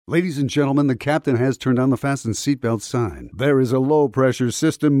Ladies and gentlemen, the captain has turned on the fasten seatbelt sign. There is a low-pressure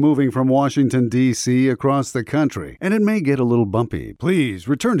system moving from Washington, D.C. across the country, and it may get a little bumpy. Please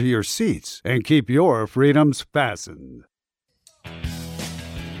return to your seats and keep your freedoms fastened.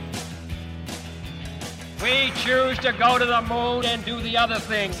 We choose to go to the moon and do the other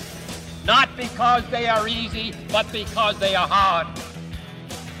things, not because they are easy, but because they are hard.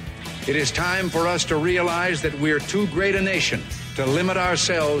 It is time for us to realize that we're too great a nation to limit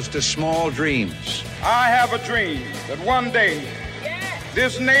ourselves to small dreams. I have a dream that one day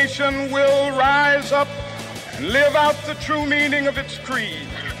this nation will rise up and live out the true meaning of its creed.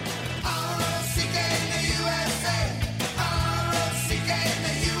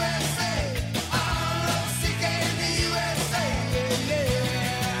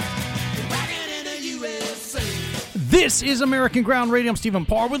 This is American Ground Radio. I'm Stephen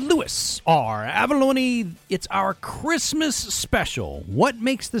Parr with Louis R. Avallone. It's our Christmas special. What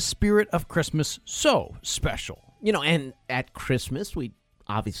makes the spirit of Christmas so special? You know, and at Christmas, we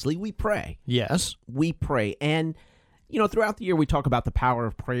pray. Yes. We pray. And, you know, throughout the year, we talk about the power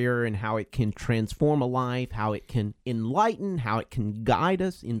of prayer and how it can transform a life, how it can enlighten, how it can guide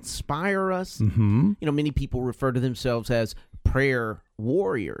us, inspire us. Mm-hmm. You know, many people refer to themselves as prayer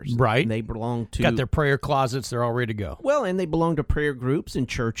warriors. Right. And they belong to... Got their prayer closets. They're all ready to go. Well, and they belong to prayer groups and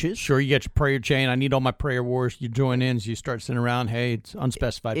churches. Sure, you get your prayer chain. I need all my prayer warriors. You join in, so you start sitting around, hey, it's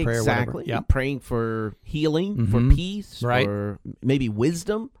unspecified prayer, whatever. Exactly. Praying for healing, for peace, Right. for maybe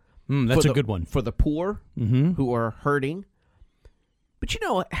wisdom. That's a good one. For the poor who are hurting. But, you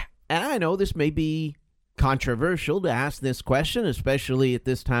know, and I know this may be controversial to ask this question, especially at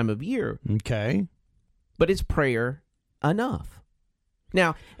this time of year. Okay. But is prayer enough?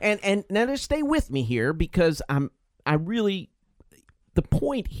 Now, and now just stay with me here, because the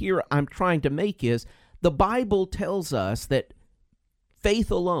point here I'm trying to make is the Bible tells us that faith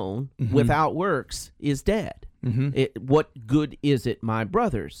alone without works is dead. What good is it, my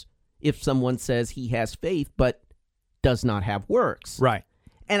brothers, if someone says he has faith but does not have works? Right.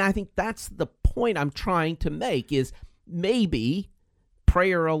 And I think that's the point I'm trying to make, is maybe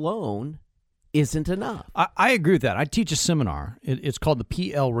prayer alone isn't enough. I agree with that. I teach a seminar. It's called the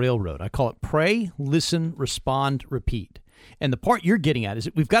PL Railroad. I call it Pray, Listen, Respond, Repeat. And the part you're getting at is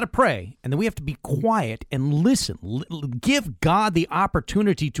that we've got to pray, and then we have to be quiet and listen. Give God the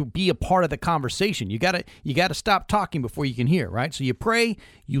opportunity to be a part of the conversation. You got to stop talking before you can hear, right? So you pray,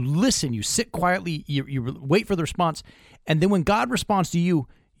 you listen, you sit quietly, you wait for the response, and then when God responds to you,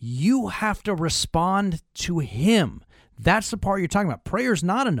 you have to respond to Him. That's the part you're talking about. Prayer's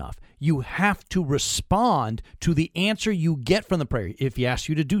not enough. You have to respond to the answer you get from the prayer. If He asks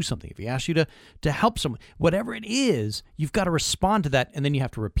you to do something, if He asks you to help someone, whatever it is, you've got to respond to that, and then you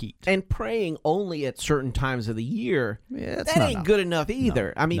have to repeat. And praying only at certain times of the year, that ain't enough. good enough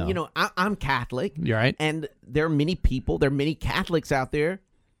either. No, I mean, no. you know, I'm Catholic. You're right. And there are many Catholics out there,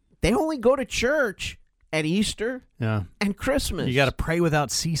 they only go to church at Easter and Christmas. You got to pray without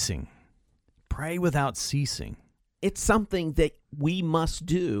ceasing. Pray without ceasing. It's something that we must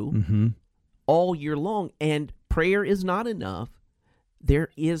do all year long, and prayer is not enough. There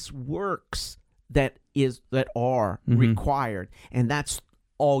is works that are required, and that's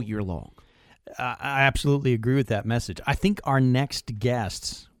all year long. I absolutely agree with that message. I think our next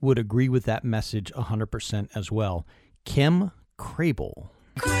guests would agree with that message 100% as well. Kim Crable.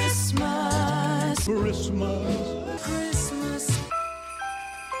 Christmas.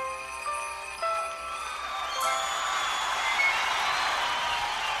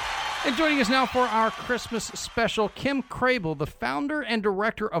 And joining us now for our Christmas special, Kim Crable, the founder and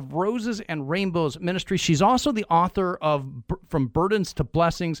director of Roses and Rainbows Ministry. She's also the author of From Burdens to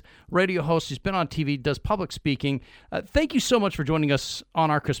Blessings, radio host. She's been on TV, does public speaking. Thank you so much for joining us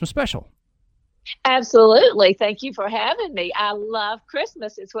on our Christmas special. Absolutely. Thank you for having me. I love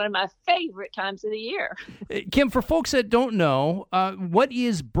Christmas. It's one of my favorite times of the year. Kim, for folks that don't know, what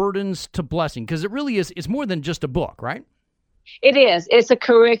is Burdens to Blessing? Because it really is, it's more than just a book, right? It is. It's a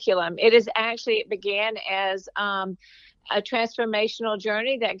curriculum. It began as a transformational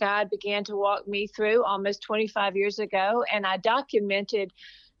journey that God began to walk me through almost 25 years ago. And I documented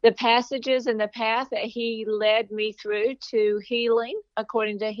the passages and the path that He led me through to healing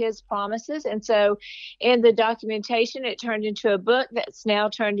according to His promises. And so in the documentation, it turned into a book that's now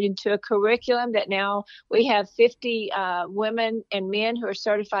turned into a curriculum that now we have 50 women and men who are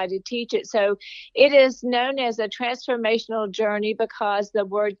certified to teach it. So it is known as a transformational journey because the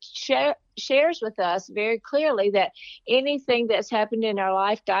word shares with us very clearly that anything that's happened in our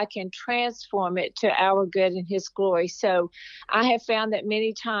life, God can transform it to our good and His glory. So I have found that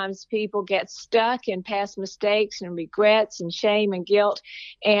many times people get stuck in past mistakes and regrets and shame and guilt,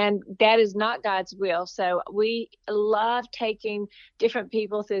 and that is not God's will. So we love taking different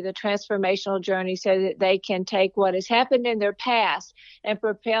people through the transformational journey so that they can take what has happened in their past and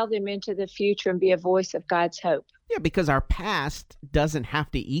propel them into the future and be a voice of God's hope. Yeah, because our past doesn't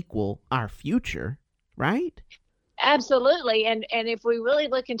have to equal our future, right? Absolutely. And if we really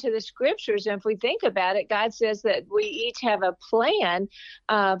look into the scriptures and if we think about it, God says that we each have a plan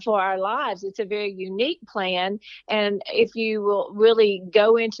for our lives. It's a very unique plan. And if you will really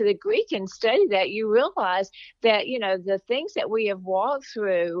go into the Greek and study that, you realize that, the things that we have walked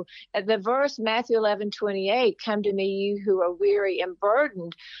through, the verse Matthew 11:28, come to me, you who are weary and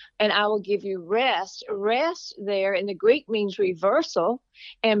burdened, and I will give you rest. Rest there in the Greek means reversal,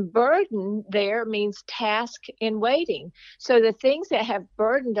 and burden there means task in waiting. So the things that have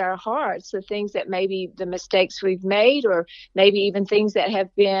burdened our hearts, the things that maybe the mistakes we've made, or maybe even things that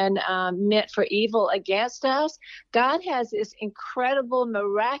have been meant for evil against us, God has this incredible,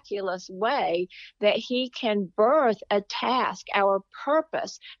 miraculous way that He can birth a task, our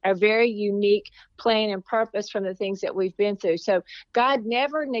purpose, our very unique plan and purpose from the things that we've been through. So God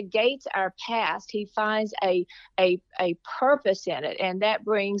never negates our past. He finds a purpose in it, and that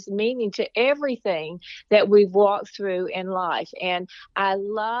brings meaning to everything that we've walked through in life. And I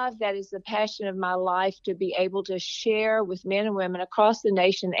love, that is the passion of my life, to be able to share with men and women across the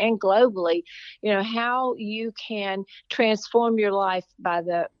nation and globally, how you can transform your life by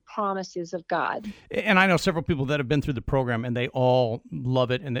the promises of God. And I know several people that have been through the program, and they all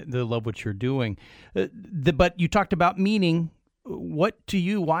love it, and they love what you're doing. But you talked about meaning. What to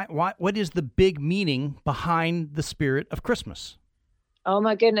you? What is the big meaning behind the spirit of Christmas? Oh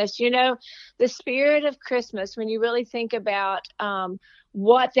my goodness! The spirit of Christmas. When you really think about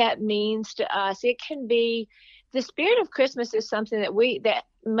what that means to us, it can be. The spirit of Christmas is something that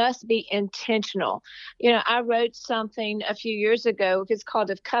must be intentional. I wrote something a few years ago. It's called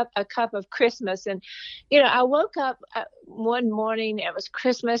a cup of Christmas. And, I woke up one morning, it was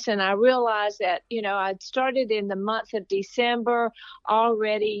Christmas, and I realized that, I'd started in the month of December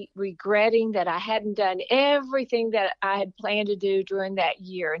already regretting that I hadn't done everything that I had planned to do during that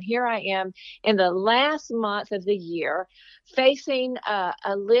year. And here I am in the last month of the year, facing a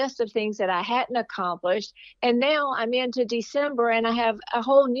list of things that I hadn't accomplished. And now I'm into December and I have a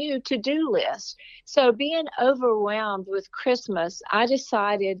whole new to-do list. So being overwhelmed with Christmas, I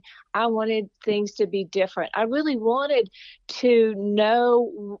decided I wanted things to be different. I really wanted to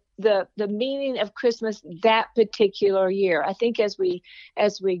know the meaning of Christmas that particular year. I think as we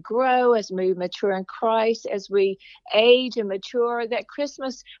grow, as we mature in Christ, as we age and mature, that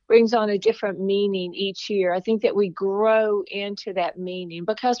Christmas brings on a different meaning each year. I think that we grow into that meaning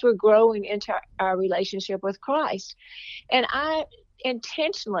because we're growing into our relationship with Christ. And I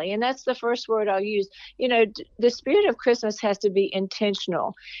intentionally, and that's the first word I'll use, the spirit of Christmas has to be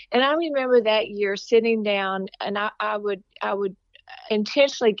intentional. And I remember that year sitting down, and I would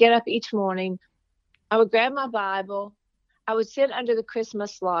intentionally get up each morning. I would grab my Bible. I would sit under the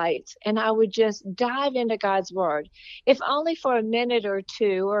Christmas lights, and I would just dive into God's word, if only for a minute or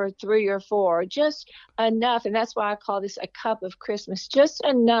two or 3 or 4, just enough. And that's why I call this a cup of Christmas, just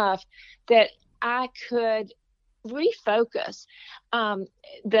enough that I could refocus.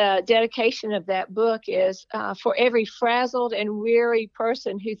 The dedication of that book is for every frazzled and weary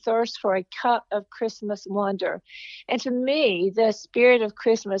person who thirsts for a cup of Christmas wonder. And to me, the spirit of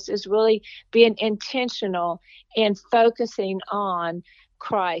Christmas is really being intentional in focusing on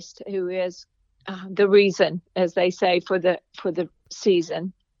Christ, who is the reason, as they say, for the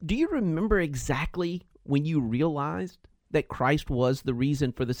season. Do you remember exactly when you realized that Christ was the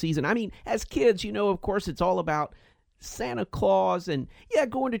reason for the season? I mean, as kids, of course, it's all about Santa Claus and,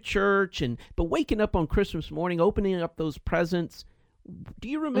 going to church, but waking up on Christmas morning, opening up those presents. Do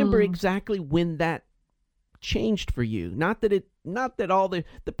you remember exactly when that changed for you? Not that all the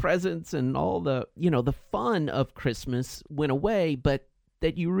presents and all the, the fun of Christmas went away, but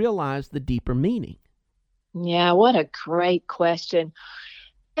that you realized the deeper meaning. Yeah, what a great question.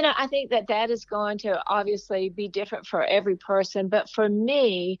 I think that is going to obviously be different for every person. But for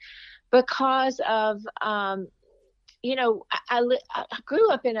me, because of, I grew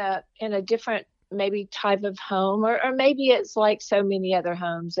up in a different maybe type of home, or maybe it's like so many other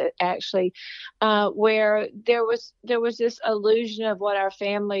homes actually, where there was this illusion of what our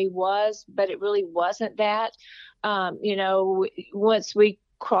family was, but it really wasn't that. Once we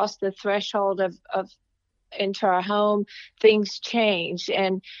crossed the threshold of into our home, things change.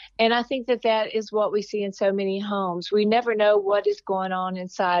 And I think that is what we see in so many homes. We never know what is going on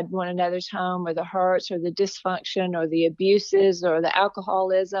inside one another's home, or the hurts or the dysfunction or the abuses or the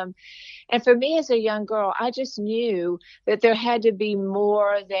alcoholism. And for me as a young girl, I just knew that there had to be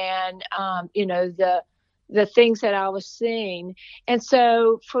more than, the things that I was seeing. And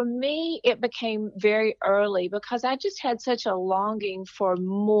so for me, it became very early because I just had such a longing for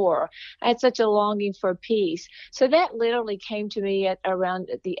more. I had such a longing for peace. So that literally came to me at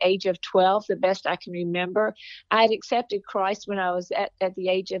the age of 12, the best I can remember. I had accepted Christ when I was at the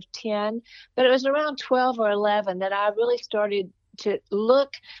age of 10, but it was around 12 or 11 that I really started to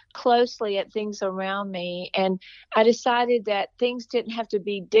look closely at things around me. And I decided that things didn't have to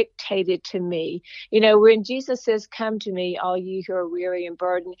be dictated to me. When Jesus says, "Come to me, all you who are weary and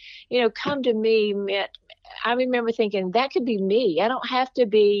burdened," come to me meant, I remember thinking that could be me. I don't have to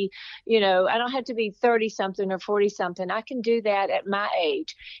be 30 something or 40 something. I can do that at my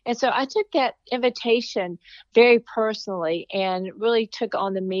age. And so I took that invitation very personally and really took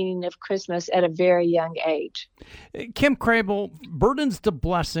on the meaning of Christmas at a very young age. Kim Crable, Burdens to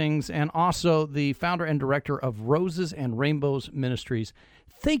Blessings, and also the founder and director of Roses and Rainbows Ministries.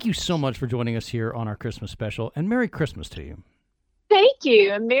 Thank you so much for joining us here on our Christmas special, and Merry Christmas to you. Thank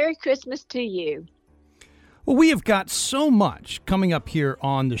you, and Merry Christmas to you. Well, we have got so much coming up here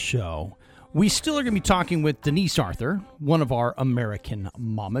on the show. We still are going to be talking with Denise Arthur, one of our American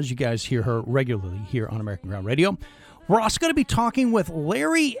mamas. You guys hear her regularly here on American Ground Radio. We're also going to be talking with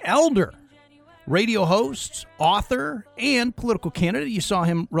Larry Elder, radio host, author, and political candidate. You saw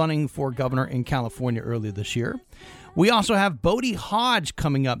him running for governor in California earlier this year. We also have Bodie Hodge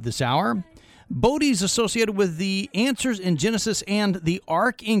coming up this hour. Bodie's associated with the Answers in Genesis and the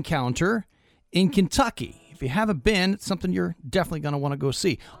Ark Encounter in Kentucky. If you haven't been, it's something you're definitely going to want to go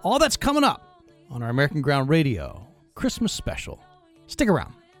see. All that's coming up on our American Ground Radio Christmas special. Stick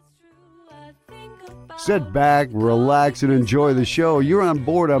around. Sit back, relax, and enjoy the show. You're on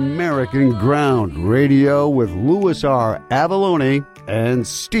board American Ground Radio with Louis R. Avalone and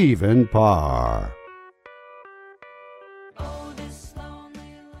Stephen Parr.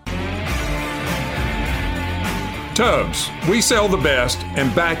 Tubbs, we sell the best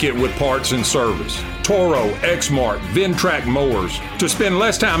and back it with parts and service. Toro, Exmark, Ventrac mowers to spend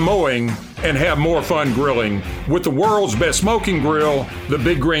less time mowing and have more fun grilling with the world's best smoking grill, the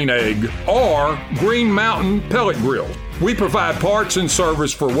Big Green Egg, or Green Mountain Pellet Grill. We provide parts and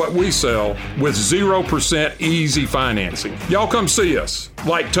service for what we sell with 0% easy financing. Y'all come see us.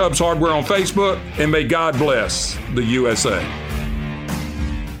 Like Tubbs Hardware on Facebook, and may God bless the USA.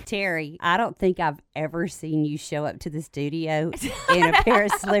 Terry, I don't think I've ever seen you show up to the studio in a pair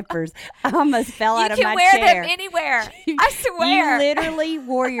of slippers. I almost fell out of my chair. You can wear them anywhere. I swear. You literally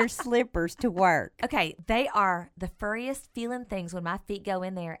wore your slippers to work. Okay, they are the furriest feeling things when my feet go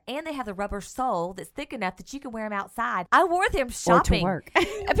in there, and they have the rubber sole that's thick enough that you can wear them outside. I wore them shopping. Or to work.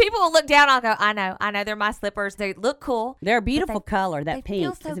 And people will look down and go, I know, they're my slippers. They look cool. They're a beautiful color. That pink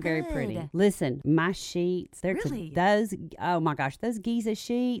feel so is very good. pretty. Listen, my sheets, Really? Oh my gosh, those Giza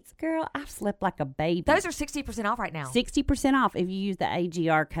sheets. Girl, I've slept like a baby. Those are 60% off right now. 60% off if you use the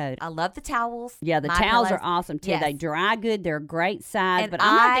AGR code. I love the towels. Yeah, the My towels pillows. are awesome too. Yes. They dry good. They're a great size. And but I'm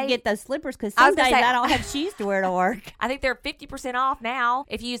going to have to get those slippers because I some was gonna days say- I don't have shoes to wear to work. I think they're 50% off now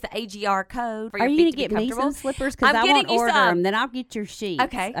if you use the AGR code for your Are you feet going to to get be me comfortable. some slippers? Because I I'm won't getting you order some. them. Then I'll get your sheets.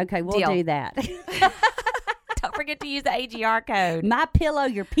 Okay. Okay, we'll Deal. do that. Don't forget to use the AGR code. My Pillow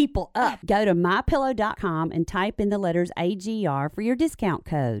your people up. Go to mypillow.com and type in the letters AGR for your discount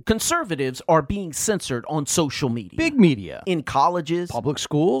code. Conservatives are being censored on social media. Big media. In colleges, Public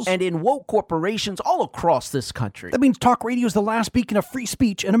schools. and in woke corporations all across this country. That means talk radio is the last beacon of free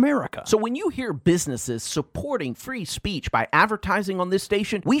speech in America. So when you hear businesses supporting free speech by advertising on this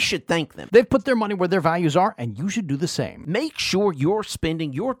station, we should thank them. They've put their money where their values are, and you should do the same. Make sure you're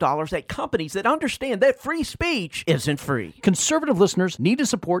spending your dollars at companies that understand that free speech isn't free. Conservative listeners need to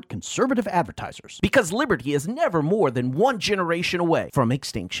support conservative advertisers. Because liberty is never more than one generation away from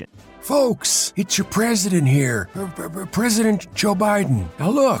extinction. Folks, it's your president here, President Joe Biden. Now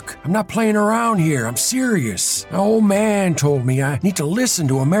look, I'm not playing around here. I'm serious. My old man told me I need to listen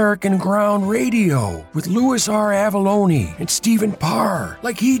to American Ground Radio with Louis R. Avalone and Stephen Parr,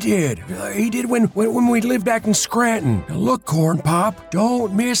 like he did. He did when we lived back in Scranton. Now look, Corn Pop,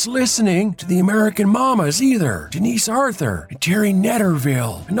 don't miss listening to the American Mamas either. Denise Arthur and Terry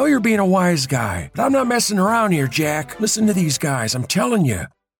Netterville. I know you're being a wise guy, but I'm not messing around here, Jack. Listen to these guys, I'm telling you.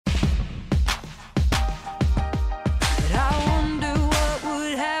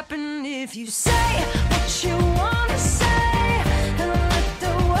 If you say what you want to say and let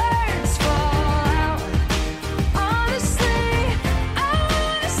the words fall out,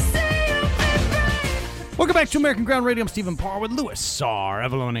 Welcome back to American Ground Radio. I'm Stephen Parr with Louis R.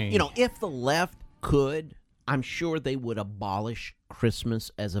 Avalone. You know, if the left could, I'm sure they would abolish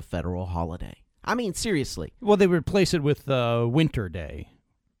Christmas as a federal holiday. I mean, seriously. Well, they would replace it with Winter Day.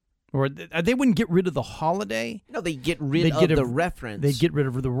 Or they wouldn't get rid of the holiday. No, they get rid of the reference. They get rid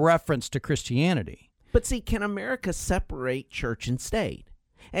of the reference to Christianity. But see, can America separate church and state?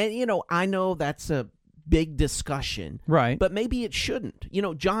 And, you know, I know that's a big discussion. Right. But maybe it shouldn't. You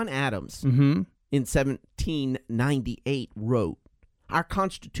know, John Adams Mm-hmm. in 1798 wrote, "Our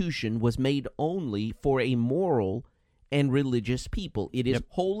Constitution was made only for a moral and religious people. It is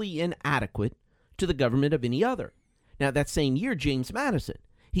wholly inadequate to the government of any other." Now, that same year, James Madison,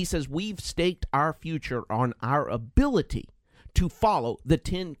 he says, "We've staked our future on our ability to follow the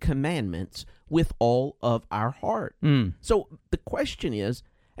 10 Commandments with all of our heart." So the question is,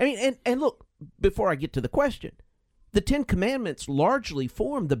 I mean, and look, before I get to the question, the 10 Commandments largely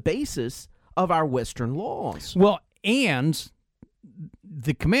form the basis of our Western laws. Well, and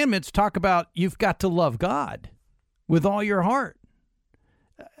the commandments talk about you've got to love God with all your heart.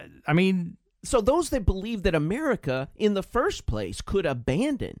 I mean, so those that believe that America in the first place could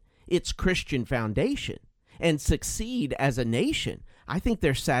abandon its Christian foundation and succeed as a nation, I think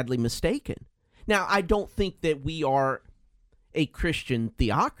they're sadly mistaken. Now, I don't think that we are a Christian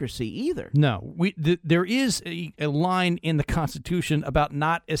theocracy either. No, there is a line in the Constitution about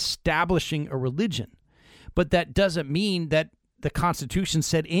not establishing a religion, but that doesn't mean that the Constitution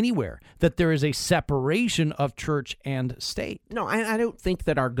said anywhere that there is a separation of church and state. No, I don't think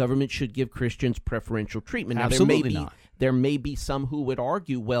that our government should give Christians preferential treatment. Now, Absolutely not. There may be some who would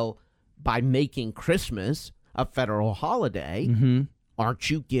argue, well, by making Christmas a federal holiday, aren't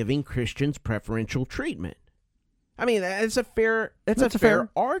you giving Christians preferential treatment? I mean, that's a fair argument. It's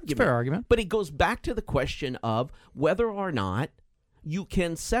a fair argument. But it goes back to the question of whether or not you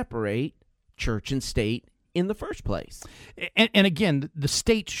can separate church and state in the first place. And again, the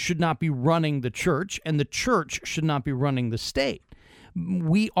state should not be running the church, and the church should not be running the state.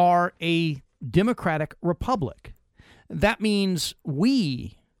 We are a democratic republic. That means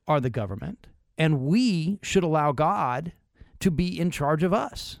we are the government, and we should allow God to be in charge of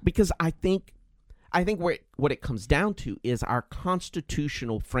us. Because I think what it comes down to is our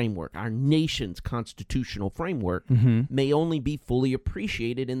constitutional framework, our nation's constitutional framework, may only be fully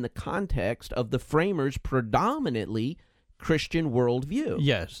appreciated in the context of the framers' predominantly Christian worldview.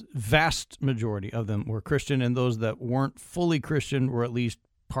 Yes, vast majority of them were Christian, and those that weren't fully Christian were at least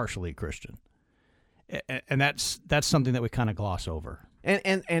partially Christian. And that's something that we kind of gloss over.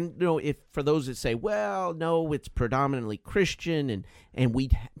 And you know, if for those that say, well, no, it's predominantly Christian and we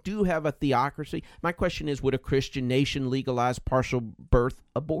do have a theocracy, my question is, would a Christian nation legalize partial birth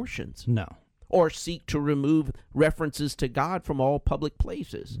abortions? No. Or seek to remove references to God from all public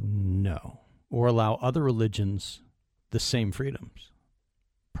places? No. Or allow other religions the same freedoms?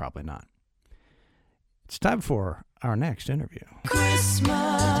 Probably not. It's time for our next interview.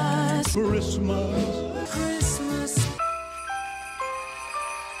 Christmas. Christmas. Christmas.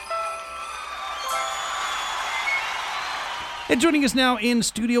 And joining us now in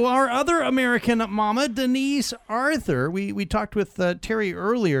studio, our other American mama, Denise Arthur. We talked with Terry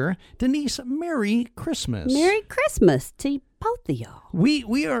earlier. Denise, Merry Christmas. Merry Christmas to both of y'all. We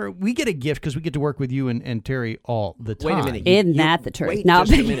get a gift because we get to work with you and Terry all the time. Wait a minute. Isn't that the truth? Wait No,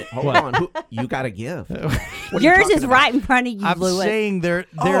 just a minute. Hold on. You got a gift. Yours is right in front of you, I'm Louis. saying they're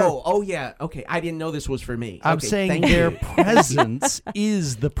Oh, yeah. Okay. I didn't know this was for me. I'm Okay, saying thank their you. presence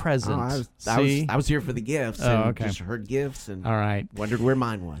is the present. I was here for the gifts and okay. just heard gifts and All right. wondered where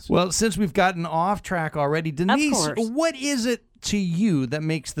mine was. Well, since we've gotten off track already, Denise, course. what is it to you that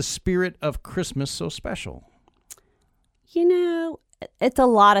makes the spirit of Christmas so special? You know, it's a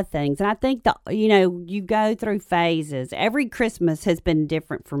lot of things. And I think you go through phases. Every Christmas has been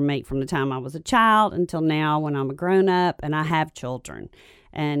different for me from the time I was a child until now when I'm a grown up and I have children.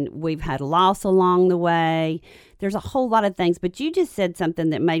 And we've had loss along the way. There's a whole lot of things. But you just said something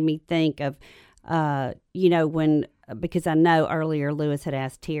that made me think of, because I know earlier Louis had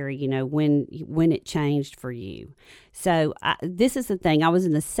asked Terry, when it changed for you. So this is the thing. I was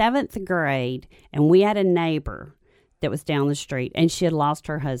in the 7th grade and we had a neighbor that was down the street, and she had lost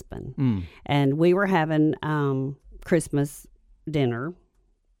her husband. And we were having Christmas dinner.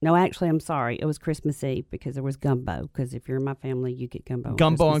 No, actually, I'm sorry. It was Christmas Eve because there was gumbo, because if you're in my family, you get gumbo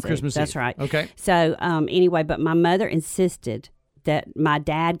On Christmas Eve. That's right. Okay. So anyway, but my mother insisted that my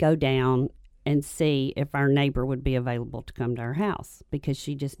dad go down and see if our neighbor would be available to come to our house, because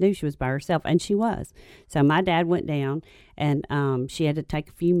she just knew she was by herself, and she was. So my dad went down, and she had to take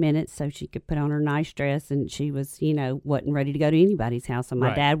a few minutes so she could put on her nice dress, and she was, wasn't ready to go to anybody's house. So my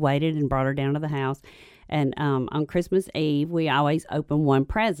Right. dad waited and brought her down to the house, And on Christmas Eve, we always open one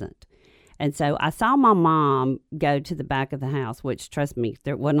present. And so I saw my mom go to the back of the house, which, trust me,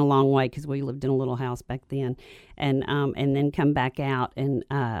 there wasn't a long way because we lived in a little house back then, and then come back out. And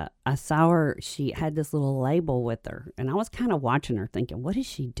I saw her, she had this little label with her, and I was kind of watching her thinking, what is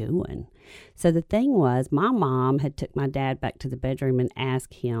she doing? So the thing was, my mom had took my dad back to the bedroom and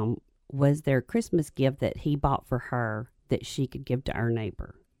asked him, was there a Christmas gift that he bought for her that she could give to our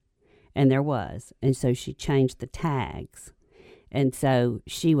neighbor? And there was. And so she changed the tags. And so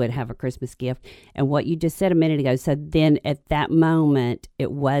she would have a Christmas gift. And what you just said a minute ago, so then at that moment, it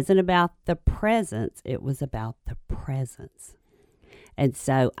wasn't about the presents, it was about the presents. And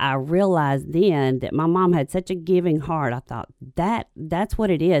so I realized then that my mom had such a giving heart. I thought, that's what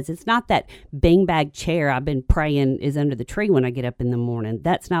it is. It's not that beanbag chair I've been praying is under the tree when I get up in the morning.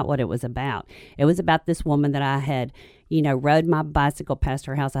 That's not what it was about. It was about this woman that I had, rode my bicycle past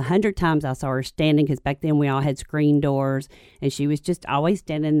her house 100 times. I saw her standing because back then we all had screen doors, and she was just always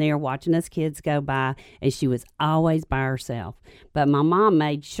standing there watching us kids go by, and she was always by herself. But my mom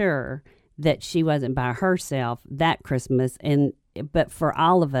made sure that she wasn't by herself that Christmas, but for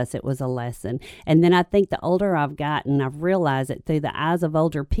all of us, it was a lesson. And then I think the older I've gotten, I've realized that through the eyes of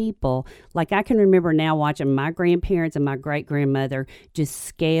older people, like I can remember now watching my grandparents and my great-grandmother just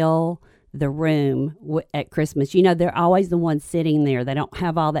scale the room at Christmas. They're always the ones sitting there. They don't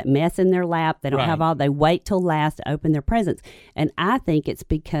have all that mess in their lap. They don't they wait till last to open their presents. And I think it's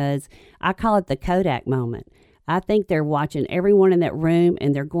because, I call it the Kodak moment. I think they're watching everyone in that room,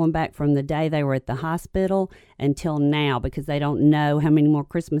 and they're going back from the day they were at the hospital until now because they don't know how many more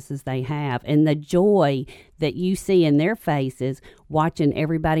Christmases they have. And the joy that you see in their faces watching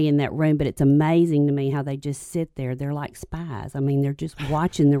everybody in that room. But it's amazing to me how they just sit there. They're like spies. I mean, they're just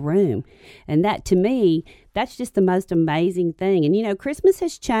watching the room. And that, to me, that's just the most amazing thing. And, Christmas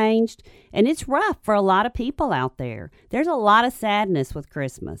has changed, and it's rough for a lot of people out there. There's a lot of sadness with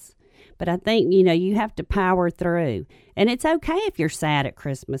Christmas. But I think, you have to power through. And it's okay if you're sad at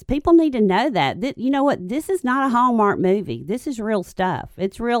Christmas. People need to know that. You know what? This is not a Hallmark movie. This is real stuff.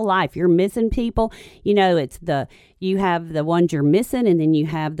 It's real life. You're missing people. You have the ones you're missing, and then you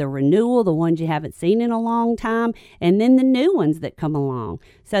have the renewal, the ones you haven't seen in a long time, and then the new ones that come along.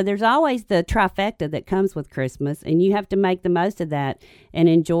 So there's always the trifecta that comes with Christmas, and you have to make the most of that and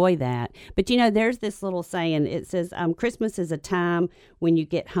enjoy that. But, there's this little saying. It says, Christmas is a time when you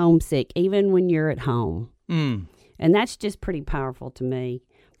get homesick, even when you're at home. Mm. And that's just pretty powerful to me.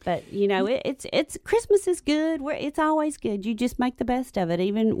 But, it's Christmas is good. It's always good. You just make the best of it,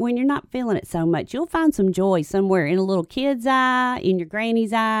 even when you're not feeling it so much. You'll find some joy somewhere in a little kid's eye, in your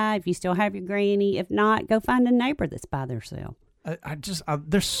granny's eye, if you still have your granny. If not, go find a neighbor that's by themselves.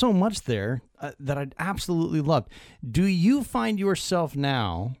 There's so much there that I absolutely love. Do you find yourself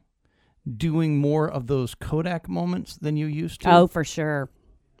now doing more of those Kodak moments than you used to? Oh, for sure.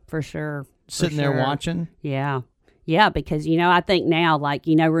 For sure. Sitting there watching? Yeah. Yeah, because, I think now,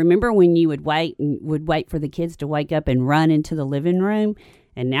 remember when you would wait for the kids to wake up and run into the living room?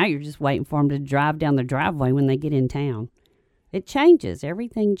 And now you're just waiting for them to drive down the driveway when they get in town. It changes.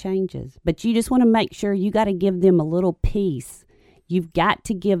 Everything changes. But you just want to make sure you got to give them a little piece. You've got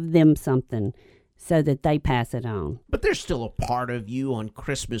to give them something so that they pass it on. But there's still a part of you on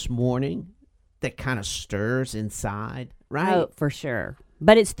Christmas morning that kind of stirs inside, right? Oh, for sure.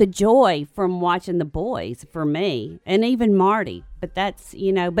 But it's the joy from watching the boys for me, and even Marty. But that's,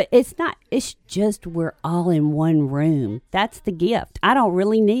 but it's not, it's just we're all in one room. That's the gift. I don't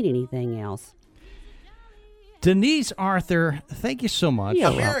really need anything else. Denise Arthur, thank you so much.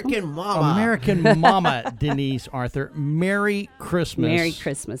 Yeah, American Mama. American Mama Denise Arthur. Merry Christmas. Merry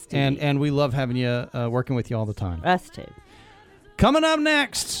Christmas to you. And we love having you, working with you all the time. Us too. Coming up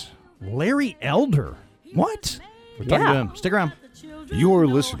next, Larry Elder. What? We're talking to him. Stick around. You're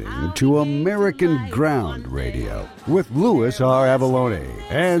listening to American Ground Radio with Louis R. Avalone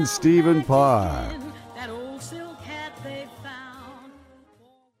and Stephen Parr.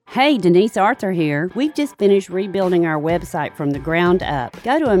 Hey, Denise Arthur here. We've just finished rebuilding our website from the ground up.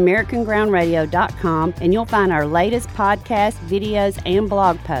 Go to AmericanGroundRadio.com and you'll find our latest podcasts, videos, and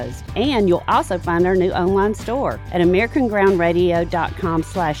blog posts. And you'll also find our new online store. At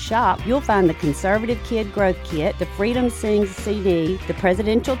AmericanGroundRadio.com/shop, you'll find the Conservative Kid Growth Kit, the Freedom Sings CD, the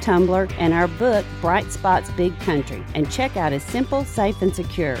Presidential Tumbler, and our book, Bright Spots Big Country. And checkout is simple, safe, and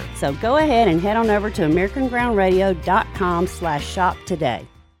secure. So go ahead and head on over to AmericanGroundRadio.com/shop today.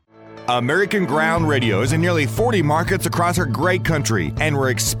 American Ground Radio is in nearly 40 markets across our great country, and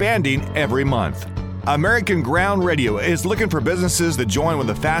we're expanding every month. American Ground Radio is looking for businesses that join one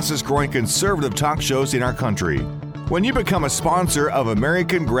of the fastest growing conservative talk shows in our country. When you become a sponsor of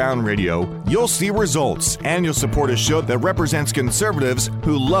American Ground Radio, you'll see results and you'll support a show that represents conservatives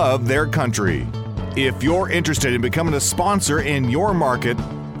who love their country. If you're interested in becoming a sponsor in your market,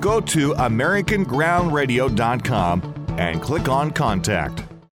 go to AmericanGroundRadio.com and click on Contact.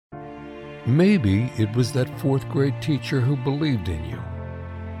 Maybe it was that fourth grade teacher who believed in you.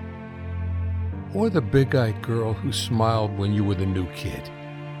 Or the big-eyed girl who smiled when you were the new kid.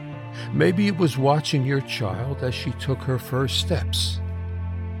 Maybe it was watching your child as she took her first steps.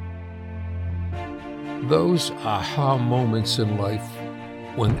 Those aha moments in life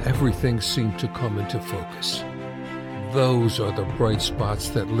when everything seemed to come into focus. Those are the bright spots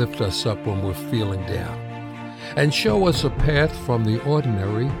that lift us up when we're feeling down and show us a path from the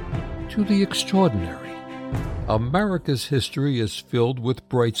ordinary to the extraordinary. America's history is filled with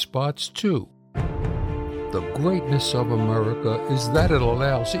bright spots too. The greatness of America is that it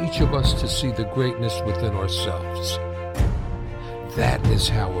allows each of us to see the greatness within ourselves. That is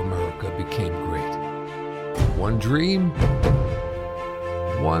how America became great. One dream,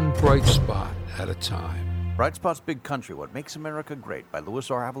 one bright spot at a time. Bright Spots Big Country, What Makes America Great by Louis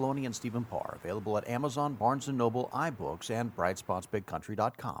R. Avalone and Stephen Parr. Available at Amazon, Barnes & Noble, iBooks, and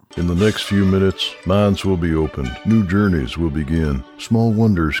BrightspotsBigCountry.com. In the next few minutes, minds will be opened. New journeys will begin. Small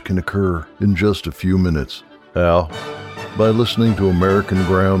wonders can occur in just a few minutes. How? By listening to American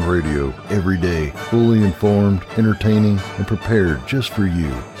Ground Radio every day. Fully informed, entertaining, and prepared just for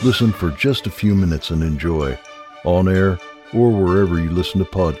you. Listen for just a few minutes and enjoy. On air or wherever you listen to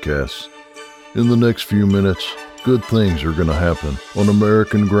podcasts. In the next few minutes, good things are going to happen on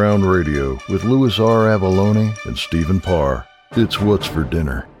American Ground Radio with Louis R. Avalone and Stephen Parr. It's What's for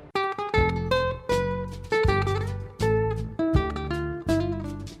Dinner.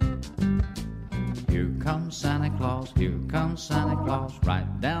 Here comes Santa Claus, here comes Santa Claus,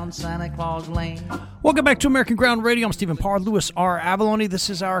 right down Santa Claus Lane. Welcome back to American Ground Radio. I'm Stephen Parr, Louis R. Avalone. This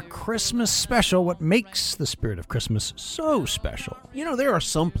is our Christmas special. What makes the spirit of Christmas so special? You know, there are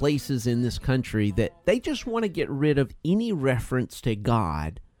some places in this country that they just want to get rid of any reference to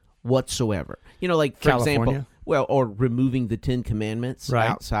God whatsoever. You know, like, for California? example, or removing the Ten Commandments Right.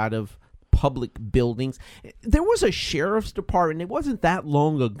 outside of public buildings. There was a sheriff's department, it wasn't that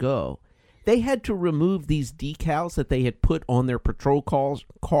long ago. They had to remove these decals that they had put on their patrol cars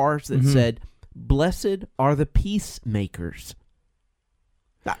that said, "Blessed are the peacemakers."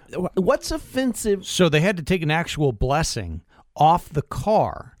 What's offensive? So they had to take an actual blessing off the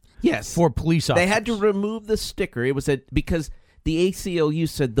car. Yes. For police officers. They had to remove the sticker. It was because the ACLU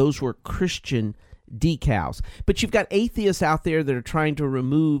said those were Christian decals. But you've got atheists out there that are trying to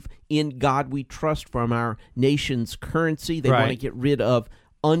remove "In God We Trust" from our nation's currency. They want to get rid of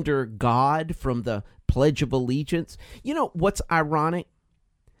 "Under God" from the Pledge of Allegiance. You know what's ironic?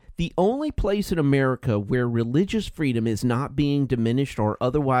 The only place in America where religious freedom is not being diminished or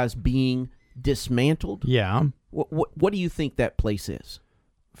otherwise being dismantled. Yeah. What do you think that place is?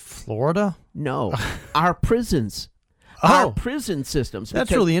 Florida? No. Our prisons. Our prison systems.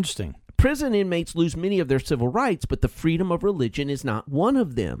 That's really interesting. Prison inmates lose many of their civil rights, but the freedom of religion is not one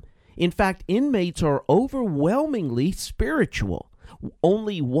of them. In fact, inmates are overwhelmingly spiritual.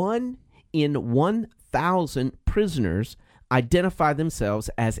 Only 1 in 1,000 prisoners identify themselves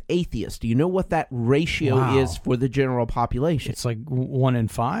as atheists. Do you know what that ratio is for the general population? It's like 1 in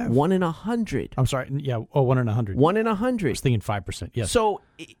 5? 1 in 100. I'm sorry. Yeah. Oh, 1 in 100. 1 in 100. I was thinking 5%. Yes. So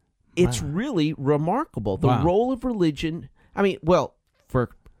it's really remarkable. The role of religion, for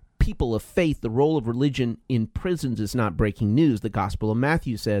people of faith, the role of religion in prisons is not breaking news. The Gospel of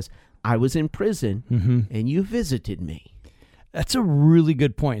Matthew says, "I was in prison and you visited me." That's a really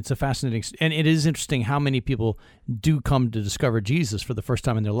good point. It's a fascinating, and it is interesting how many people do come to discover Jesus for the first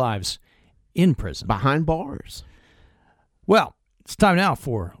time in their lives in prison. Behind bars. Well, it's time now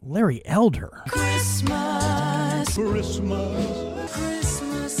for Larry Elder. Christmas. Christmas. Christmas.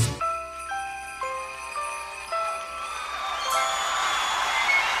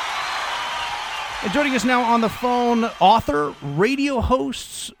 And joining us now on the phone, author, radio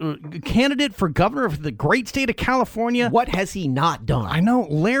host, candidate for governor of the great state of California. What has he not done? I know,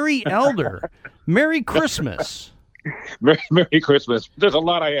 Larry Elder. Merry Christmas. Merry Christmas. There's a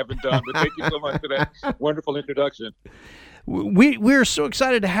lot I haven't done, but thank you so much for that wonderful introduction. We're so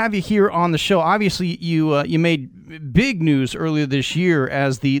excited to have you here on the show. Obviously, you made big news earlier this year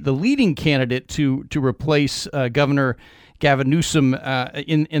as the leading candidate to replace Governor Gavin Newsom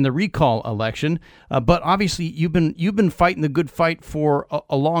in the recall election, but obviously you've been fighting the good fight for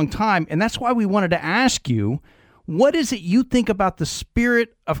a long time, and that's why we wanted to ask you, what is it you think about the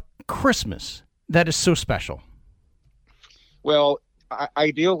spirit of Christmas that is so special? Well,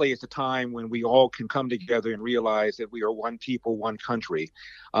 ideally, it's a time when we all can come together and realize that we are one people, one country.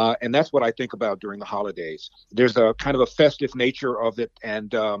 And that's what I think about during the holidays. There's a kind of a festive nature of it,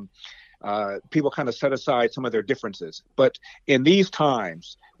 and people kind of set aside some of their differences. But in these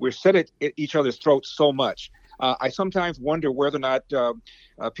times, we're set at each other's throats so much. I sometimes wonder whether or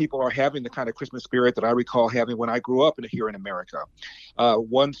not people are having the kind of Christmas spirit that I recall having when I grew up here in America.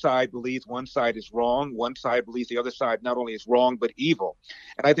 One side believes one side is wrong. One side believes the other side not only is wrong, but evil.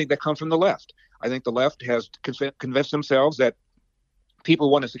 And I think that comes from the left. I think the left has convinced themselves that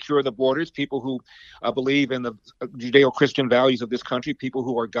people want to secure the borders, people who believe in the Judeo-Christian values of this country, people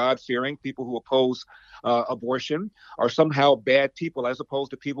who are God-fearing, people who oppose abortion are somehow bad people, as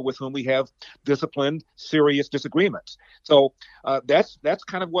opposed to people with whom we have disciplined, serious disagreements. So that's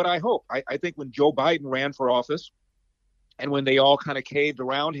kind of what I hope. I think when Joe Biden ran for office, and when they all kind of caved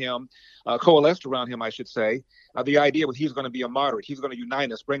around him, coalesced around him, I should say, the idea was he's going to be a moderate. He's going to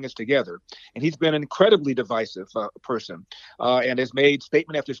unite us, bring us together. And he's been an incredibly divisive person and has made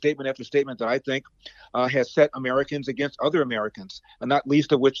statement after statement after statement that I think has set Americans against other Americans, and not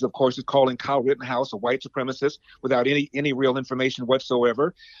least of which, of course, is calling Kyle Rittenhouse a white supremacist without any real information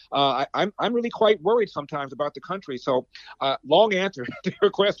whatsoever. I'm really quite worried sometimes about the country. So long answer to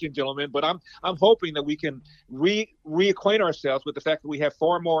your question, gentlemen, but I'm hoping that we can reacquaint ourselves with the fact that we have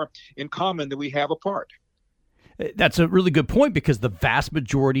far more in common than we have apart. That's a really good point, because the vast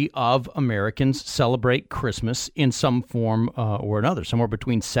majority of Americans celebrate Christmas in some form or another. Somewhere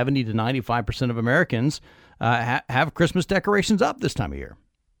between 70 to 95% of Americans have Christmas decorations up this time of year.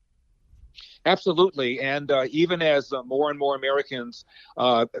 Absolutely. And even as more and more Americans,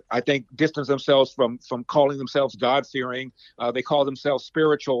 I think, distance themselves from calling themselves God-fearing, they call themselves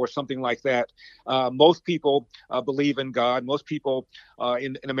spiritual or something like that. Most people believe in God. Most people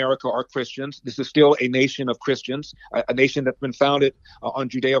in America are Christians. This is still a nation of Christians, a nation that's been founded on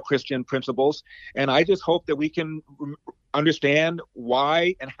Judeo-Christian principles. And I just hope that we can understand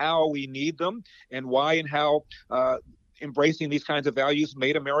why and how we need them, and why and how embracing these kinds of values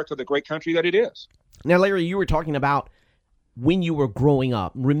made America the great country that it is. Now, Larry, you were talking about when you were growing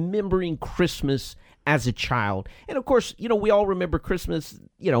up, remembering Christmas as a child. And of course, we all remember Christmas,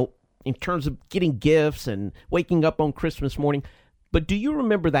 in terms of getting gifts and waking up on Christmas morning. But do you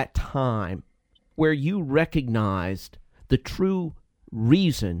remember that time where you recognized the true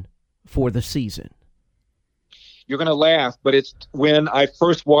reason for the season? You're going to laugh, but it's when I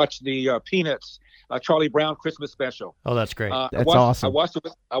first watched the Peanuts Charlie Brown Christmas special. Oh, that's great. That's awesome.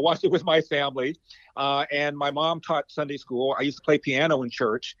 I watched it with my family, and my mom taught Sunday school. I used to play piano in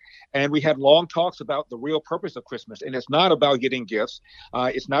church, and we had long talks about the real purpose of Christmas. And it's not about getting gifts.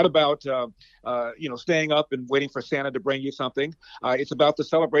 It's not about staying up and waiting for Santa to bring you something. It's about the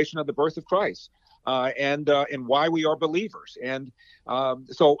celebration of the birth of Christ. And why we are believers. And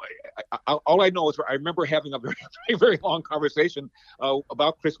so all I know is I remember having a very, very, very long conversation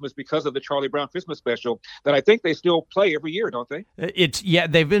about Christmas because of the Charlie Brown Christmas special that I think they still play every year, don't they?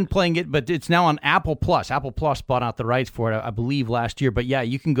 They've been playing it, but it's now on Apple Plus. Apple Plus bought out the rights for it, I believe, last year. But yeah,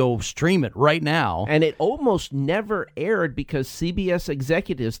 you can go stream it right now. And it almost never aired because CBS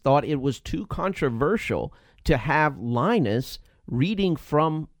executives thought it was too controversial to have Linus reading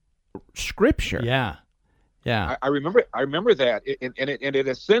from Scripture. Yeah. I remember that, and it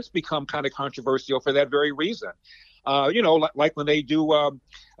has since become kind of controversial for that very reason. Like when they do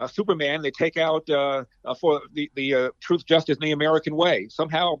Superman, they take out for the truth, justice, and the American way.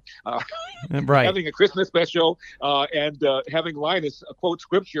 Somehow, right. Having a Christmas special and having Linus quote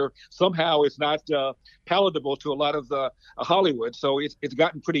Scripture somehow is not palatable to a lot of Hollywood. So it's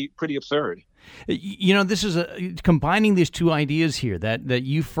gotten pretty absurd. This is combining these two ideas here, that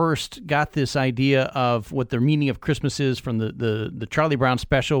you first got this idea of what the meaning of Christmas is from the Charlie Brown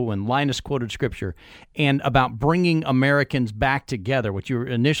special when Linus quoted Scripture, and about bringing Americans back together, what you were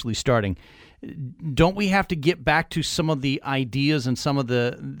initially starting. Don't we have to get back to some of the ideas and some of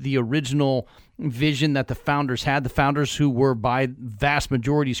the original vision that the founders had, the founders who were by vast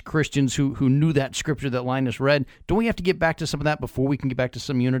majorities Christians who knew that Scripture that Linus read? Don't we have to get back to some of that before we can get back to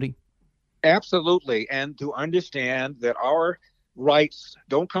some unity? Absolutely. And to understand that our rights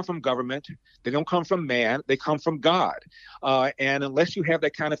don't come from government. They don't come from man. They come from God. And unless you have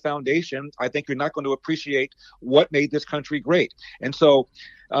that kind of foundation, I think you're not going to appreciate what made this country great. And so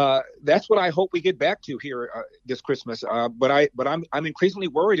That's what I hope we get back to here this Christmas. But I'm increasingly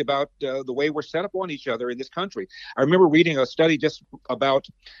worried about the way we're set up on each other in this country. I remember reading a study just about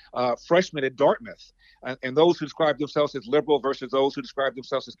freshmen at Dartmouth and those who describe themselves as liberal versus those who describe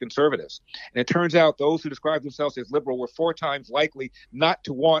themselves as conservatives. And it turns out those who describe themselves as liberal were 4 times likely not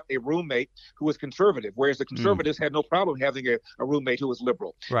to want a roommate who was conservative, whereas the conservatives had no problem having a roommate who was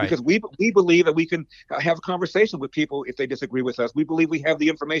liberal. Right. Because we believe that we can have a conversation with people if they disagree with us. We believe we have the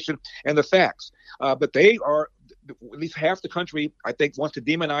information and the facts. But they are, at least half the country, I think, wants to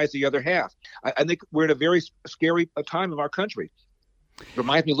demonize the other half. I think we're in a very scary time in our country. It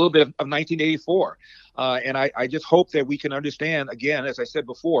reminds me a little bit of 1984. And I just hope that we can understand, again, as I said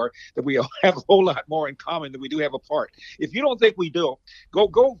before, that we have a whole lot more in common than we do have apart. If you don't think we do,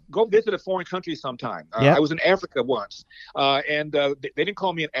 go visit a foreign country sometime. I was in Africa once, and they didn't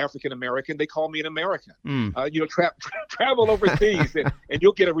call me an African American. They called me an American. Travel overseas, and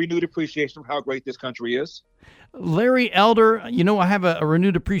you'll get a renewed appreciation of how great this country is. Larry Elder, I have a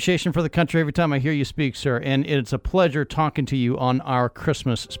renewed appreciation for the country every time I hear you speak, sir, and it's a pleasure talking to you on our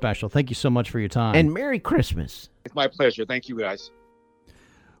Christmas special. Thank you so much for your time. And Merry Christmas. It's my pleasure. Thank you, guys.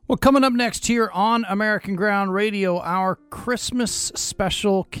 Well, coming up next here on American Ground Radio, our Christmas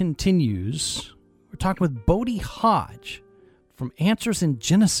special continues. We're talking with Bodie Hodge from Answers in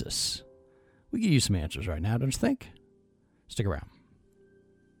Genesis. We could use some answers right now, don't you think? Stick around.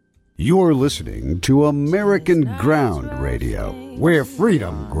 You're listening to American Ground Radio, where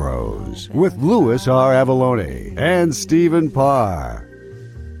freedom grows, with Louis R. Avalone and Stephen Parr.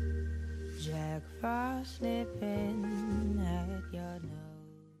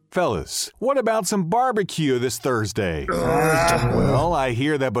 Fellas, what about some barbecue this Thursday? Well, I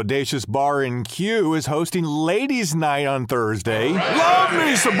hear that Bodacious Bar & Q is hosting Ladies' Night on Thursday. Love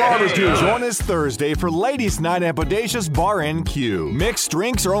me some barbecue! Join us Thursday for Ladies' Night at Bodacious Bar & Q. Mixed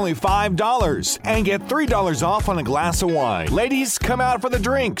drinks are only $5 and get $3 off on a glass of wine. Ladies, come out for the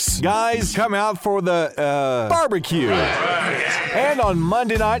drinks. Guys, come out for the, barbecue. And on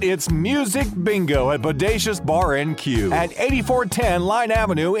Monday night, it's Music Bingo at Bodacious Bar & Q at 8410 Line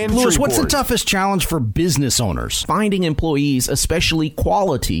Avenue in Louis, Shreveport. what's the toughest challenge for business owners? Finding employees, especially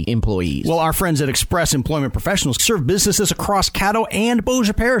quality employees. Well, our friends at Express Employment Professionals serve businesses across Caddo and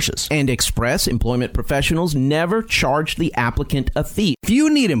Bossier parishes. And Express Employment Professionals never charge the applicant a fee. If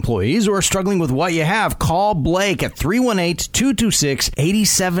you need employees or are struggling with what you have, call Blake at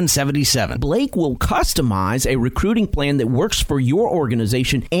 318-226-8777. Blake will customize a recruiting plan that works for your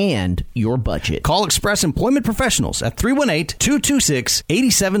organization and your budget. Call Express Employment Professionals at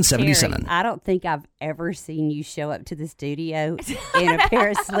 318-226-8777. Terry, I don't think I've ever seen you show up to the studio in a pair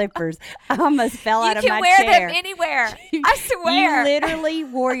of slippers. I almost fell out of my chair. You can wear them anywhere. I swear. You literally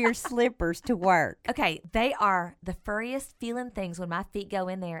wore your slippers to work. Okay, they are the furriest feeling things when my feet go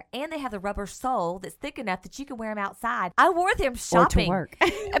in there, and they have the rubber sole that's thick enough that you can wear them outside. I wore them shopping. Or to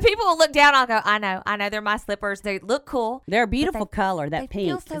work. And people will look down. I'll go, I know, they're my slippers. They look cool. They're a beautiful color. That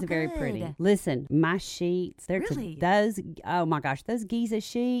pink so is very good. pretty. Listen, my sheets. They're Really? those. Oh my gosh, those Giza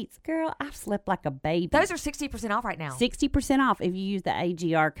sheets, girl. I've slept like a baby. Those are 60% off right now. 60% off if you use the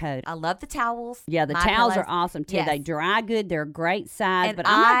AGR code. I love the towels. Yeah, the My towels pillows. are awesome too. Yes. They dry good. They're a great size. And But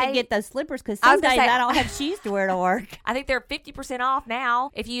I'm going to have to get those slippers because I some was gonna days say- I don't have shoes to wear to work. I think they're 50% off now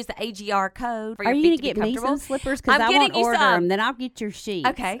if you use the AGR code for Are your you feet going to to get be me comfortable. some slippers? Because I'm I getting won't you order some. them. Then I'll get your sheets.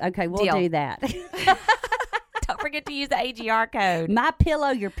 Okay. Okay, we'll Deal. do that. Don't forget to use the AGR code. My Pillow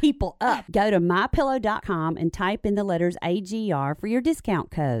your people up. Go to mypillow.com and type in the letters AGR for your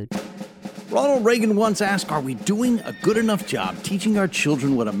discount code. Ronald Reagan once asked, are we doing a good enough job teaching our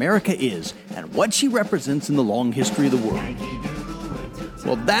children what America is and what she represents in the long history of the world?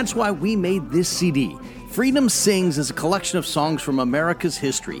 Well, that's why we made this CD. Freedom Sings is a collection of songs from America's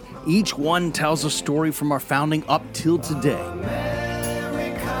history. Each one tells a story from our founding up till today.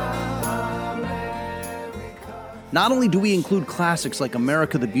 Not only do we include classics like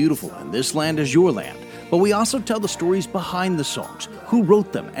America the Beautiful and This Land Is Your Land, but we also tell the stories behind the songs, who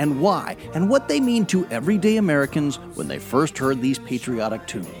wrote them and why, and what they mean to everyday Americans when they first heard these patriotic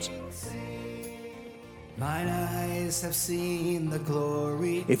tunes. Mine eyes have seen the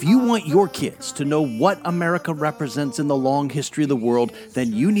glory. If you want your kids to know what America represents in the long history of the world,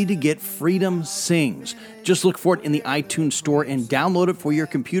 then you need to get Freedom Sings. Just look for it in the iTunes store and download it for your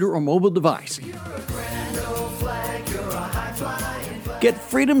computer or mobile device. Get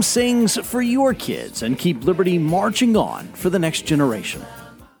Freedom Sings for your kids and keep liberty marching on for the next generation.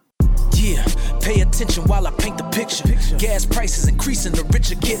 Yeah, pay attention while I paint the picture. Gas prices increasing, the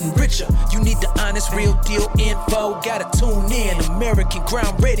rich are getting richer. You need the honest, real deal info. Gotta tune in, American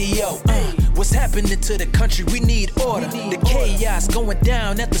Ground Radio. What's happening to the country? We need order. The chaos going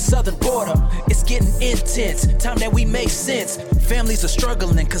down at the southern border. It's getting intense, time that we make sense. Families are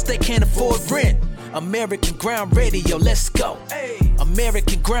struggling cause they can't afford rent. American Ground Radio, let's go.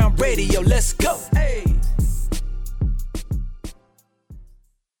 American Ground Radio, let's go.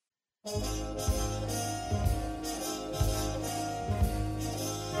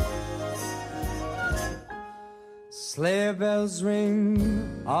 Sleigh bells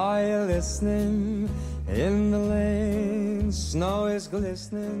ring, are you listening? In the lane, snow is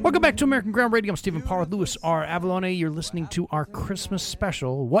glistening. Welcome back to American Ground Radio. I'm Stephen Parr with Louis R. Avalone. You're listening to our Christmas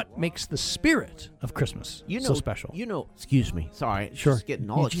special. What makes the spirit of Christmas so special? Excuse me. Sorry. Sure. Just getting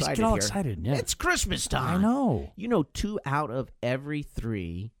all excited just get all here. excited. Yeah. It's Christmas time. I know. 2 out of every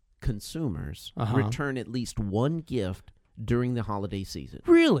 3 consumers return at least one gift during the holiday season.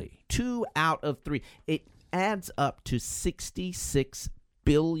 Really? 2 out of 3. It adds up to $66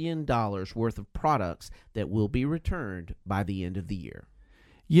 billion worth of products that will be returned by the end of the year.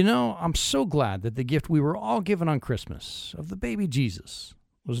 I'm so glad that the gift we were all given on Christmas of the baby Jesus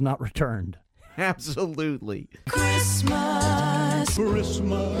was not returned. Absolutely. Christmas.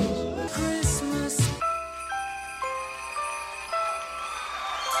 Christmas. Christmas.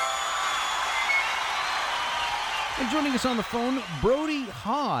 And joining us on the phone, Brody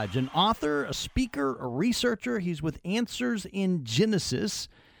Hodge, an author, a speaker, a researcher. He's with Answers in Genesis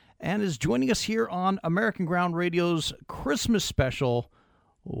and is joining us here on American Ground Radio's Christmas special.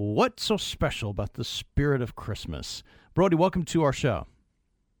 What's so special about the spirit of Christmas? Brody, welcome to our show.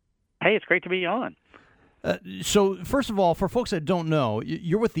 Hey, it's great to be on. So, first of all, for folks that don't know,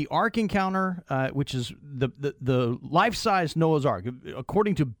 you're with the Ark Encounter, which is the life-size Noah's Ark.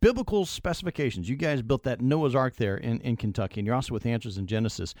 According to biblical specifications, you guys built that Noah's Ark there in Kentucky, and you're also with Answers in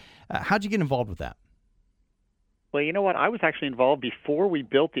Genesis. How'd you get involved with that? Well, you know what? I was actually involved before we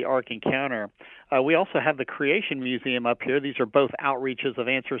built the Ark Encounter. We also have the Creation Museum up here. These are both outreaches of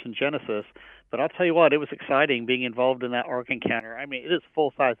Answers in Genesis. But I'll tell you what, it was exciting being involved in that Ark Encounter. I mean, it is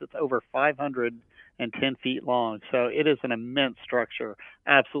full size. It's over 510 feet long. So it is an immense structure,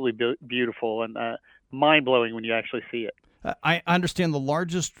 absolutely beautiful and mind-blowing when you actually see it. I understand the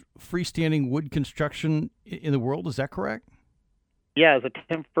largest freestanding wood construction in the world. Is that correct? Yeah, it's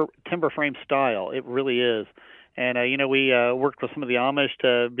a timber frame style. It really is. And, we worked with some of the Amish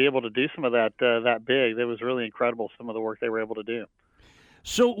to be able to do some of that big. It was really incredible, some of the work they were able to do.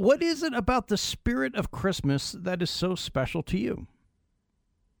 So what is it about the spirit of Christmas that is so special to you?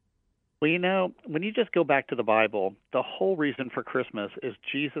 Well, when you just go back to the Bible, the whole reason for Christmas is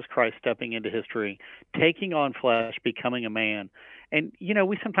Jesus Christ stepping into history, taking on flesh, becoming a man. And,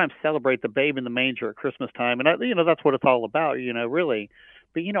 we sometimes celebrate the babe in the manger at Christmas time, and, that's what it's all about, really.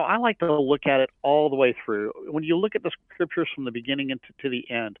 But, I like to look at it all the way through. When you look at the scriptures from the beginning to the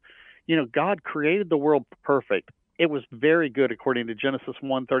end, God created the world perfect. It was very good according to Genesis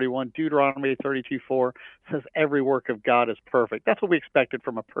 1:31. Deuteronomy 32:4 says every work of God is perfect. That's what we expected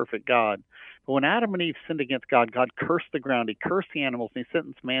from a perfect God. But when Adam and Eve sinned against God, God cursed the ground. He cursed the animals, and he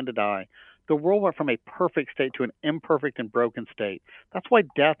sentenced man to die. The world went from a perfect state to an imperfect and broken state. That's why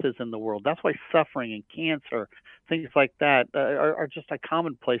death is in the world. That's why suffering and cancer, things like that, are just a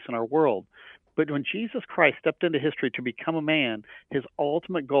commonplace in our world. But when Jesus Christ stepped into history to become a man, his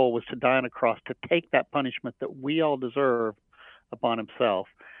ultimate goal was to die on a cross, to take that punishment that we all deserve upon himself.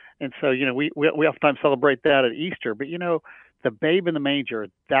 And so, we oftentimes celebrate that at Easter. But, the babe in the manger,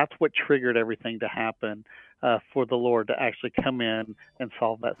 that's what triggered everything to happen for the Lord to actually come in and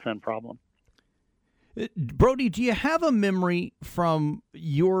solve that sin problem. Brody, do you have a memory from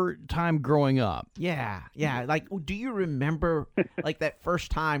your time growing up? Yeah. Like, do you remember like that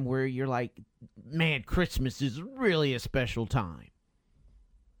first time where you're like, man, Christmas is really a special time?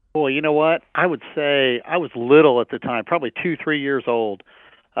 Well, you know what? I would say I was little at the time, probably 2-3 years old.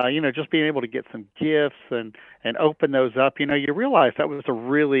 Just being able to get some gifts and open those up, you realize that was a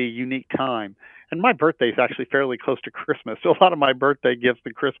really unique time. And my birthday is actually fairly close to Christmas. So a lot of my birthday gifts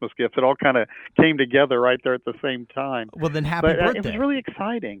and Christmas gifts, it all kind of came together right there at the same time. Well, then happy birthday. It was really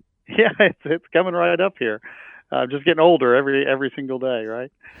exciting. Yeah, it's coming right up here. Just getting older every single day,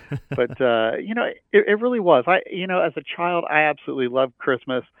 right? But, it really was. As a child, I absolutely loved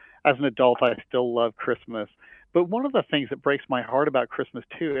Christmas. As an adult, I still love Christmas. But one of the things that breaks my heart about Christmas,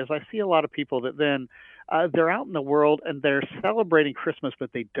 too, is I see a lot of people that then they're out in the world and they're celebrating Christmas,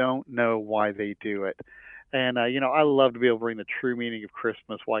 but they don't know why they do it. And, I love to be able to bring the true meaning of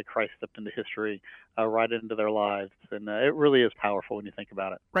Christmas, why Christ stepped into history, right into their lives. And it really is powerful when you think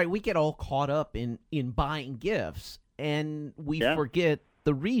about it. Right. We get all caught up in buying gifts, and we forget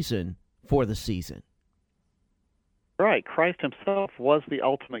the reason for the season. Right. Christ himself was the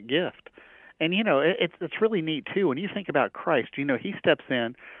ultimate gift. And, it's really neat, too. When you think about Christ, he steps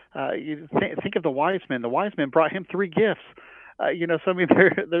in. You think of the wise men. The wise men brought him 3 gifts.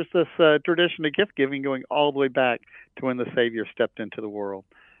 There's this tradition of gift giving going all the way back to when the Savior stepped into the world.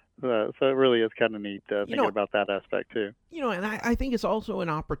 So it really is kind of neat thinking about that aspect too. And I think it's also an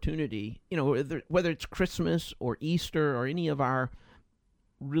opportunity, whether it's Christmas or Easter or any of our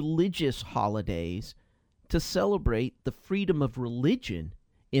religious holidays, to celebrate the freedom of religion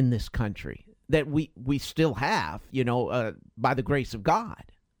in this country that we still have, by the grace of God.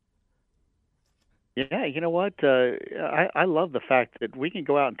 Yeah, you know what? I love the fact that we can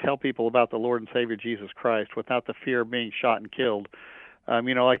go out and tell people about the Lord and Savior Jesus Christ without the fear of being shot and killed.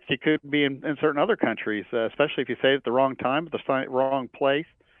 Like you could be in certain other countries, especially if you say it at the wrong time, at the wrong place.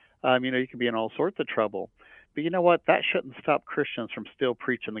 You could be in all sorts of trouble. But you know what? That shouldn't stop Christians from still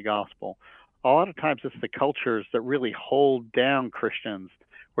preaching the gospel. A lot of times it's the cultures that really hold down Christians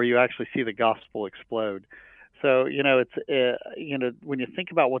where you actually see the gospel explode. So, it's, when you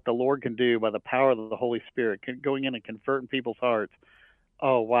think about what the Lord can do by the power of the Holy Spirit, going in and converting people's hearts,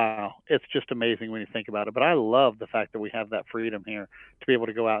 oh, wow, it's just amazing when you think about it. But I love the fact that we have that freedom here to be able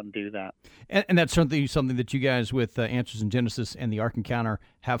to go out and do that. And that's something that you guys with Answers in Genesis and the Ark Encounter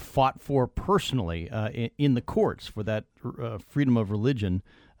have fought for personally in the courts for that freedom of religion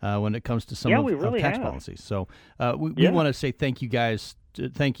when it comes to some of tax policies. So we want to say thank you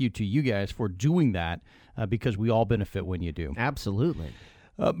to you guys for doing that. Because we all benefit when you do. Absolutely.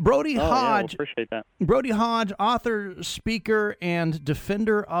 Brody Hodge, appreciate that. Brody Hodge, author, speaker, and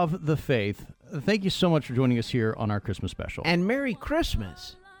defender of the faith. Thank you so much for joining us here on our Christmas special. And Merry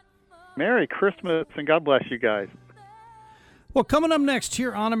Christmas. Merry Christmas, and God bless you guys. Well, coming up next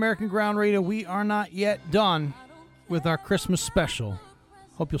here on American Ground Radio, we are not yet done with our Christmas special.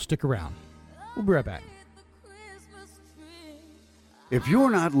 Hope you'll stick around. We'll be right back. If you're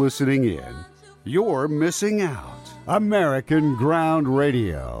not listening in, you're missing out. American Ground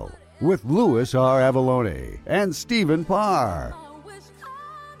Radio with Louis R. Avalone and Stephen Parr.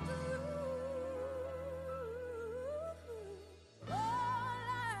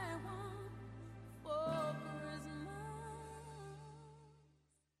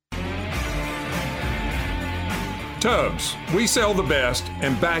 Tubbs, we sell the best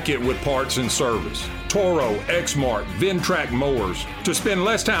and back it with parts and service. Toro, Exmark, Ventrac mowers to spend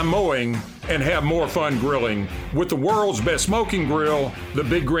less time mowing and have more fun grilling with the world's best smoking grill, the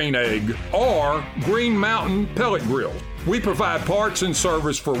Big Green Egg, or Green Mountain Pellet Grill. We provide parts and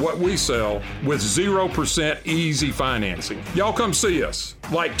service for what we sell with 0% easy financing. Y'all come see us.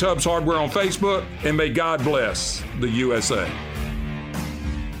 Like Tubbs Hardware on Facebook, and may God bless the USA.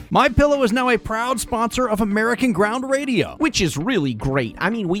 MyPillow is now a proud sponsor of American Ground Radio. Which is really great. I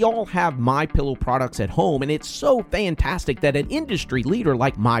mean, we all have MyPillow products at home, and it's so fantastic that an industry leader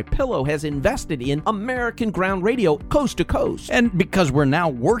like MyPillow has invested in American Ground Radio coast to coast. And because we're now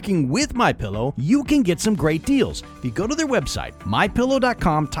working with MyPillow, you can get some great deals. If you go to their website,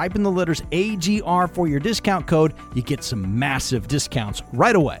 mypillow.com, type in the letters AGR for your discount code, you get some massive discounts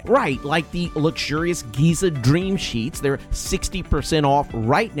right away. Right, like the luxurious Giza Dream Sheets. They're 60% off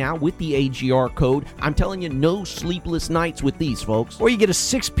right now with the AGR code. I'm telling you, no sleepless nights with these, folks. Or you get a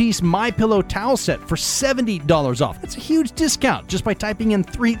 6-piece MyPillow towel set for $70 off. That's a huge discount just by typing in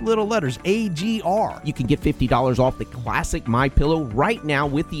 3 little letters, AGR. You can get $50 off the classic MyPillow right now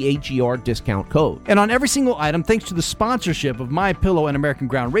with the AGR discount code. And on every single item, thanks to the sponsorship of MyPillow and American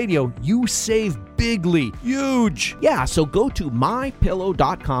Ground Radio, you save bigly. Huge. Yeah, so go to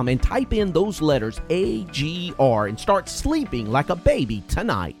mypillow.com and type in those letters AGR and start sleeping like a baby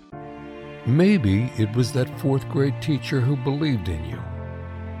tonight. Maybe it was that 4th grade teacher who believed in you.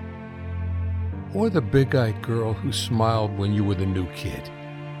 Or the big-eyed girl who smiled when you were the new kid.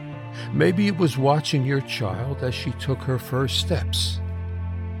 Maybe it was watching your child as she took her first steps.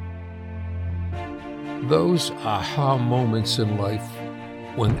 Those aha moments in life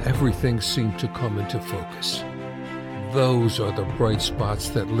when everything seemed to come into focus. Those are the bright spots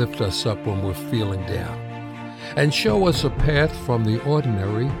that lift us up when we're feeling down and show us a path from the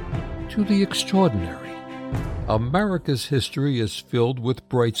ordinary to the extraordinary. America's history is filled with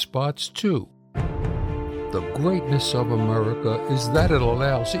bright spots too. The greatness of America is that it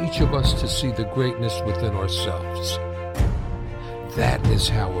allows each of us to see the greatness within ourselves. That is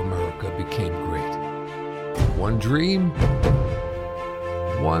how America became great. One dream,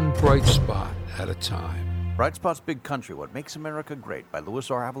 one bright spot at a time. Bright Spots Big Country, What Makes America Great by Louis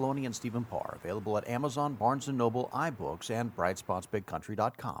R. Avalone and Stephen Parr. Available at Amazon, Barnes & Noble, iBooks, and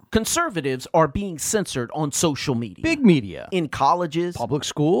BrightspotsBigCountry.com. Conservatives are being censored on social media. Big media. In colleges. Public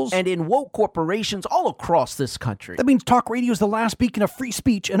schools. And in woke corporations all across this country. That means talk radio is the last beacon of free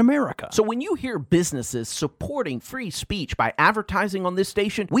speech in America. So when you hear businesses supporting free speech by advertising on this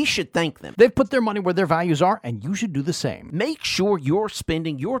station, we should thank them. They've put their money where their values are, and you should do the same. Make sure you're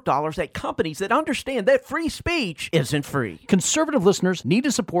spending your dollars at companies that understand that free speech isn't free. Conservative listeners need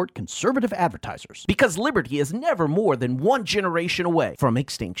to support conservative advertisers. Because liberty is never more than one generation away from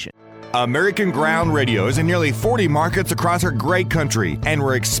extinction. American Ground Radio is in nearly 40 markets across our great country, and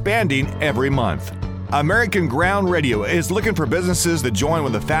we're expanding every month. American Ground Radio is looking for businesses to join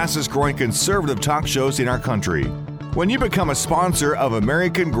with the fastest growing conservative talk shows in our country. When you become a sponsor of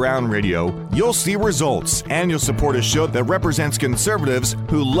American Ground Radio, you'll see results, and you'll support a show that represents conservatives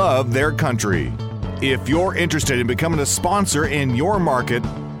who love their country. If you're interested in becoming a sponsor in your market,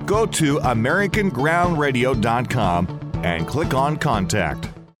 go to AmericanGroundRadio.com and click on Contact.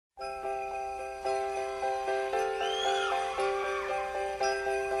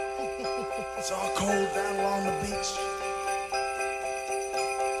 It's all cold down along the beach.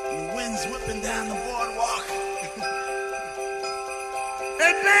 And the wind's whipping down the boardwalk.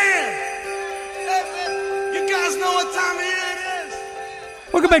 Hey, man! Hey, you guys know what time of year it is?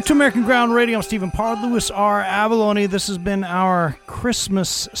 Welcome back to American Ground Radio. I'm Stephen Parr, Louis R. Avalone. This has been our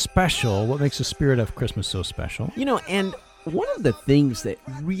Christmas special. What makes the spirit of Christmas so special? You know, and one of the things that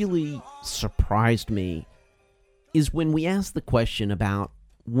really surprised me is when we asked the question about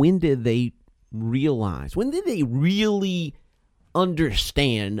when did they really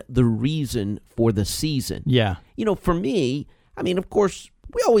understand the reason for the season? Yeah. You know, for me, I mean, of course,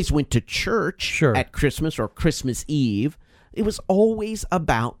 we always went to church at Christmas or Christmas Eve. It was always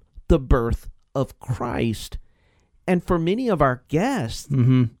about the birth of Christ. And for many of our guests,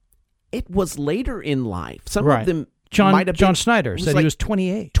 it was later in life. Some of them might have John Snyder said he was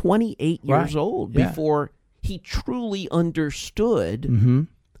 28. 28 years old before he truly understood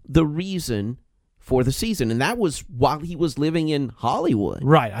the reason for the season. And that was while he was living in Hollywood.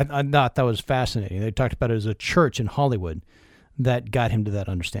 Right. I thought that was fascinating. They talked about it as a church in Hollywood that got him to that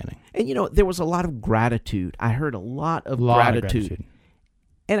understanding. And, you know, there was a lot of gratitude. I heard a lot of gratitude.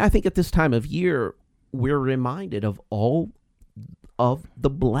 And I think at this time of year, we're reminded of all of the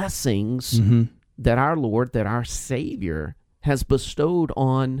blessings that our Lord, that our Savior has bestowed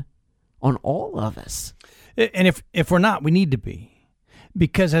on all of us. And if we're not, we need to be.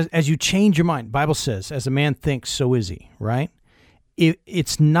 Because as you change your mind, Bible says, as a man thinks, so is he, right?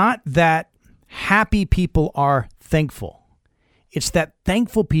 It's not that happy people are thankful. It's that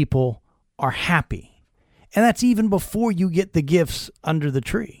thankful people are happy. And that's even before you get the gifts under the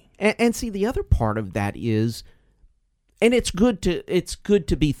tree. And see, the other part of that is, and it's good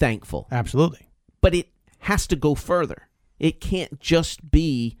to be thankful. Absolutely. But it has to go further. It can't just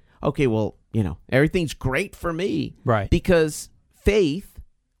be, okay, well, you know, everything's great for me. Right. Because faith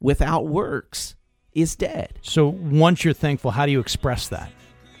without works is dead. So once you're thankful, how do you express that?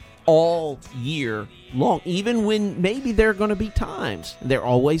 All year long, even when maybe there are going to be times, there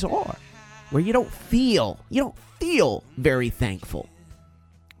always are, where you don't feel very thankful.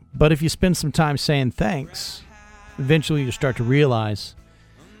 But if you spend some time saying thanks, eventually you start to realize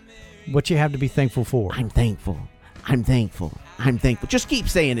what you have to be thankful for. I'm thankful. I'm thankful. I'm thankful. Just keep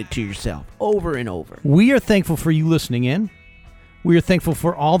saying it to yourself over and over. We are thankful for you listening in. We are thankful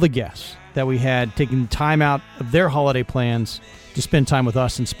for all the guests that we had taking time out of their holiday plans to spend time with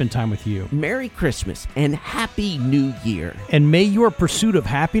us and spend time with you. Merry Christmas and Happy New Year. And may your pursuit of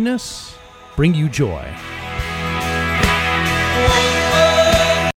happiness bring you joy.